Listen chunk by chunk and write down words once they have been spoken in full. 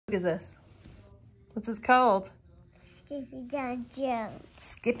What is this? What's it called? Skippyjon Jones.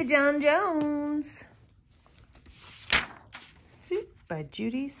 Skippyjon Jones. By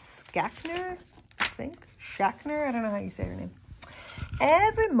Judy Schachner, I think. Schachner? I don't know how you say her name.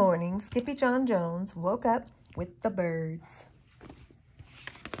 Every morning, Skippyjon Jones woke up with the birds.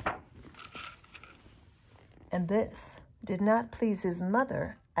 And this did not please his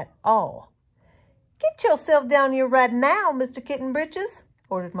mother at all. "Get yourself down here right now, Mr. Kitten Britches,"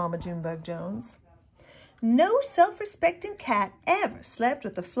 ordered Mama Junebug Jones. "No self-respecting cat ever slept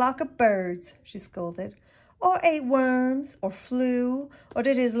with a flock of birds," she scolded, "or ate worms, or flew, or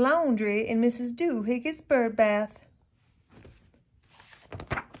did his laundry in Mrs. Doohiggett's bird bath."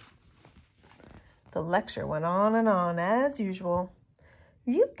 The lecture went on and on, as usual.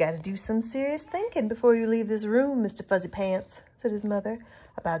 "You've got to do some serious thinking before you leave this room, Mr. Fuzzy Pants," said his mother,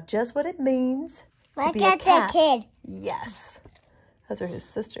 "about just what it means to be a cat." The kid. Yes. Those are his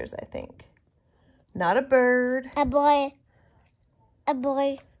sisters, I think. Not a bird. A boy,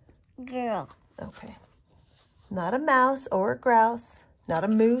 girl. Okay. Not a mouse or a grouse. Not a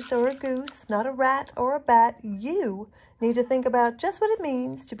moose or a goose. Not a rat or a bat. You need to think about just what it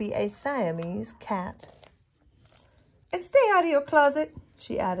means to be a Siamese cat. "And stay out of your closet,"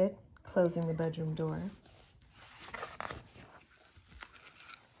 she added, closing the bedroom door.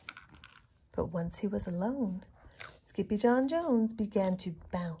 But once he was alone, Skippyjon Jones began to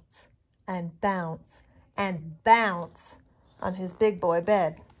bounce and bounce and bounce on his big boy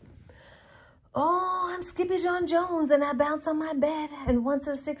bed. "Oh, I'm Skippyjon Jones, and I bounce on my bed, and once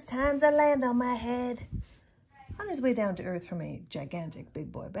or 6 times I land on my head." On his way down to earth from a gigantic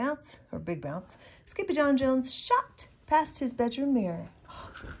big boy bounce, or big bounce, Skippyjon Jones shot past his bedroom mirror.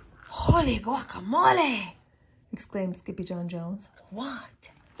 "Holy guacamole!" exclaimed Skippyjon Jones.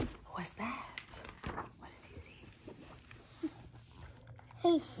 "What was that? What does he see?"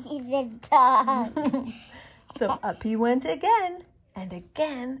 He's a dog. So up he went again, and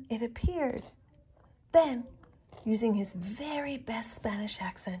again it appeared. Then, using his very best Spanish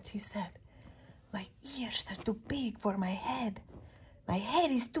accent, he said, "My ears are too big for my head. My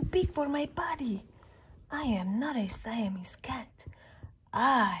head is too big for my body. I am not a Siamese cat.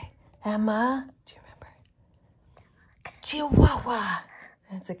 I am a," do you remember? "Chihuahua."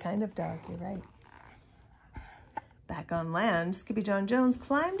 That's a kind of dog, you're right. Back on land, Skippyjon Jones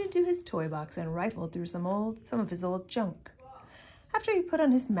climbed into his toy box and rifled through some of his old junk. After he put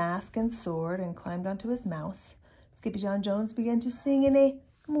on his mask and sword and climbed onto his mouse, Skippyjon Jones began to sing in a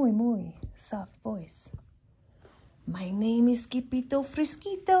muy soft voice. "My name is Skippito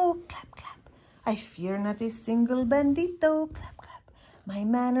Frisquito, clap, clap. I fear not a single bandito, clap, clap. My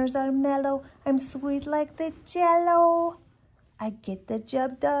manners are mellow, I'm sweet like the jello. I get the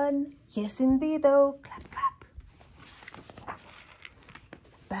job done, yes indeedo, clap, clap."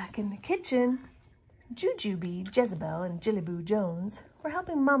 Back in the kitchen, Jujubee, Jezebel, and Jillyboo Jones were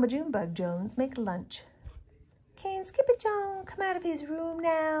helping Mama Junebug Jones make lunch. "Can Skippyjon come out of his room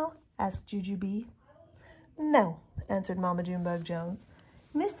now?" asked Jujubee. "No," answered Mama Junebug Jones.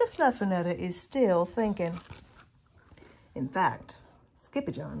 "Mr. Fluffernutter is still thinking." In fact,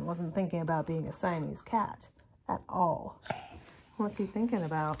 Skippyjon wasn't thinking about being a Siamese cat at all. What's he thinking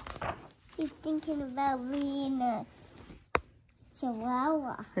about? He's thinking about being a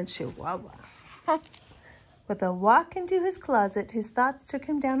chihuahua. A chihuahua. With a walk into his closet, his thoughts took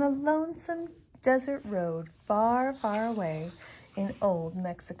him down a lonesome desert road far, far away in old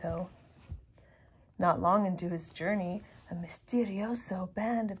Mexico. Not long into his journey, a misterioso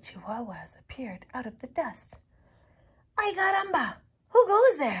band of chihuahuas appeared out of the dust. "Ay caramba! Who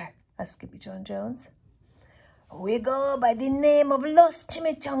goes there?" asked Skippyjon Jones. "We go by the name of Los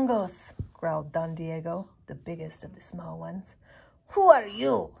Chimichangos," growled Don Diego, the biggest of the small ones. "Who are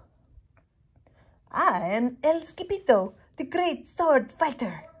you?" "I am El Skippito, the great sword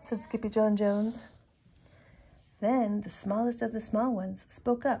fighter," said Skippyjon Jones. Then the smallest of the small ones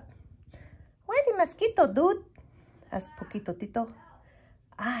spoke up. "Where the mosquito, dude?" asked Poquito Tito.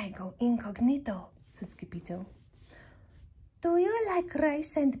 "I go incognito," said Skippito. "Do you like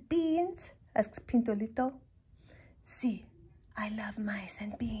rice and beans?" asked Pintolito. "Si, I love mice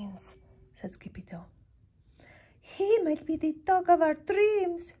and beans," said Skippito. "He might be the dog of our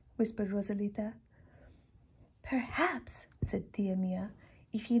dreams," whispered Rosalita. "Perhaps," said Tia Mia,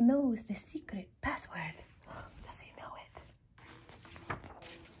 "if he knows the secret password." Does he know it?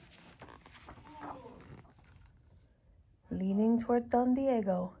 Leaning toward Don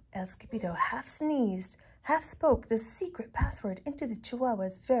Diego, El Skippito half sneezed, half spoke the secret password into the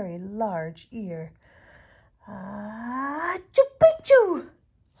Chihuahua's very large ear. "Ah, chupichu!"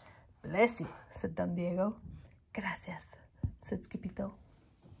 "Bless you," said Don Diego. "Gracias," said Skippito.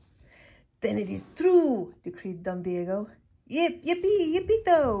 Then it is true, decreed Don Diego. Yip, yippee,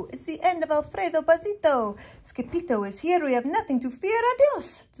 yippito! It's the end of Alfredo Bazito. Skippito is here. We have nothing to fear.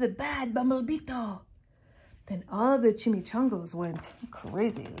 Adios to the bad Bumblebito. Then all the chimichangos went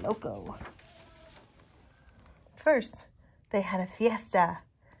crazy loco. First, they had a fiesta.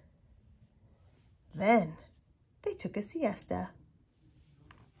 Then, they took a siesta.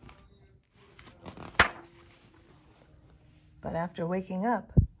 But after waking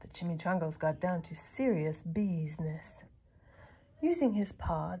up, the chimichangos got down to serious business. Using his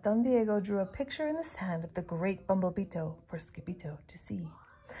paw, Don Diego drew a picture in the sand of the great Bumblebito for Skippito to see.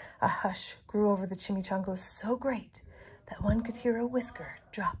 A hush grew over the chimichangos so great that one could hear a whisker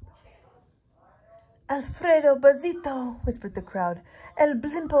drop. Alfredo Bazito, whispered the crowd. El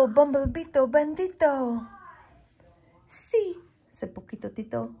blimpo Bumblebito bandito. Si, said Poquito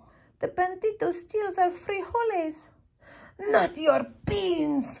Tito. The bandito steals our frijoles. Not your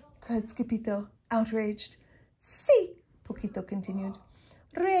beans, cried Skippito, outraged. Si, Poquito continued.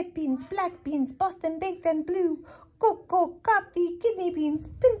 Red beans, black beans, Boston baked and blue, cocoa, coffee, kidney beans,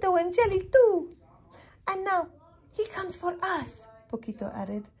 pinto and jelly too. And now he comes for us, Poquito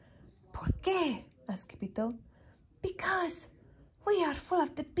added. ¿Por qué? asked Skippito. Because we are full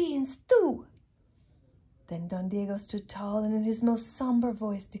of the beans too. Then Don Diego stood tall and in his most somber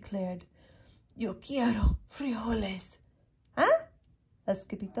voice declared, Yo quiero frijoles. Huh? asked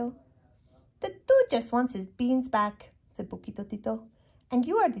Skippito. The dude just wants his beans back, said Poquito Tito. And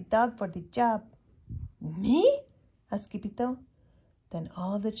you are the dog for the job. Me? asked Skippito. Then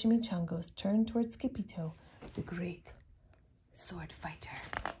all the chimichangos turned toward Skippito, the great sword fighter.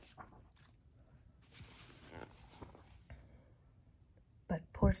 But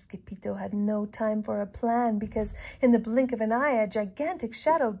poor Skippito had no time for a plan because in the blink of an eye, a gigantic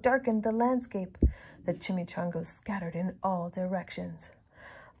shadow darkened the landscape. The chimichangos scattered in all directions.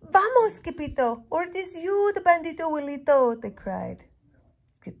 Vamos, Skippito, or it is you, the bandito Wilito, they cried.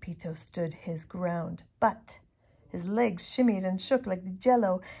 Skippito stood his ground, but his legs shimmied and shook like the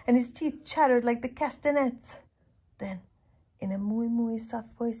jello, and his teeth chattered like the castanets. Then, in a muy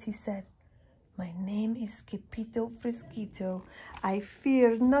soft voice, he said, My name is Skippito Frisquito. I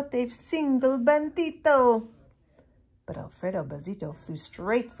fear not a single bandito. But Alfredo Bazito flew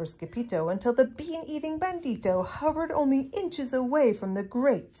straight for Skippito until the bean-eating bandito hovered only inches away from the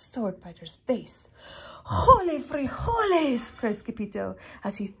great sword fighter's face. Holy frijoles! cried Skippito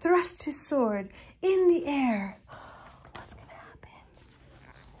as he thrust his sword in the air. What's going to happen?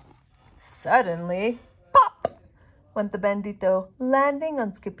 Suddenly, pop! went the bandito, landing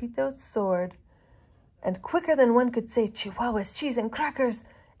on Skippito's sword. And quicker than one could say chihuahuas, cheese, and crackers,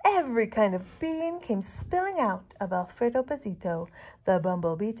 every kind of bean came spilling out of Alfredo Bazito, the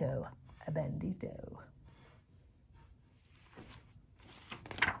Bumblebito, a bandito.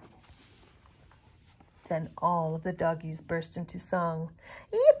 Then all of the doggies burst into song.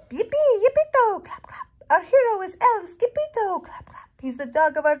 Yip, yippee, yippito, clap, clap. Our hero is Elf Skippito, clap, clap. He's the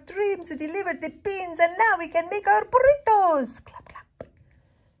dog of our dreams who delivered the beans, and now we can make our burritos, clap, clap.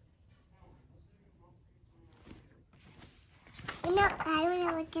 You know, I want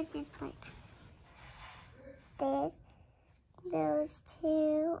to look at this part. There's those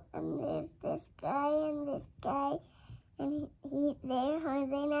two, and there's this guy, and they're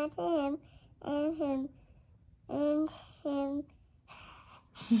holding out to him, and him, and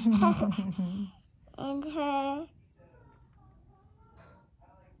her,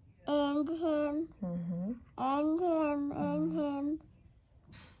 and him, and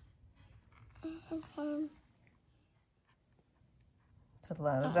him. It's a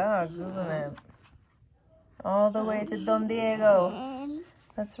lot of dogs, isn't it? All the way to Don Diego.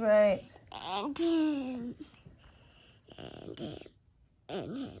 That's right. And him. And him.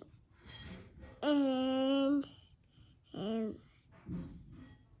 And him. And him.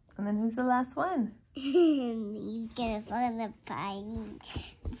 And then who's the last one? He's gonna fall in the pie.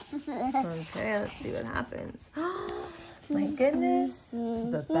 Okay, let's see what happens. My goodness.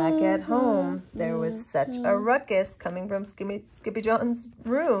 But back at home, there was such a ruckus coming from Skippyjon's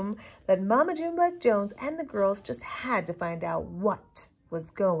room that Mama June Black Jones and the girls just had to find out what was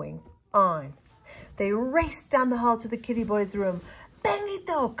going on. They raced down the hall to the kitty boy's room.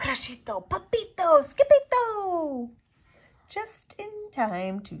 Bangito, Crashito, Papito, Skippito! Just in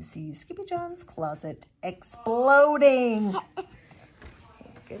time to see Skippyjon's closet exploding. Oh,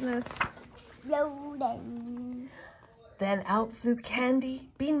 goodness. Loading. Then out flew Candy,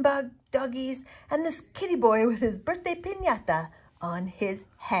 Beanbag, doggies, and this kitty boy with his birthday piñata on his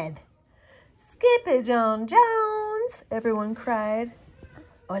head. Skippyjon Jones, everyone cried.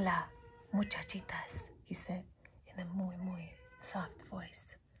 Hola, muchachitas, he said in a muy soft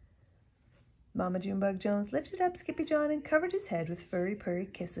voice. Mama Junebug Jones lifted up Skippyjon and covered his head with furry purry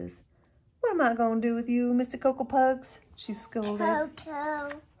kisses. What am I going to do with you, Mr. Cocoa Pugs? She scolded.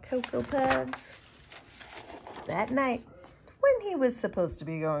 Cocoa Pugs. That night, when he was supposed to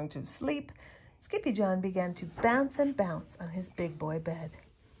be going to sleep, Skippyjon began to bounce and bounce on his big boy bed.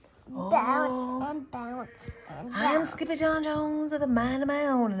 Bounce and bounce and bounce. I'm Skippyjon Jones with a mind of my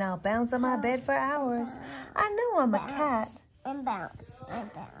own, and I'll bounce on my bed for hours. I know I'm a cat. And bounce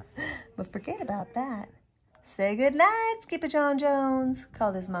and bounce. But forget about that. Say good night, Skippyjon Jones,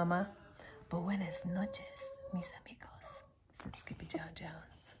 called his mama. Buenas noches, mis amigos, said Skippyjon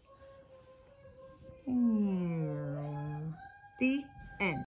Jones. The end.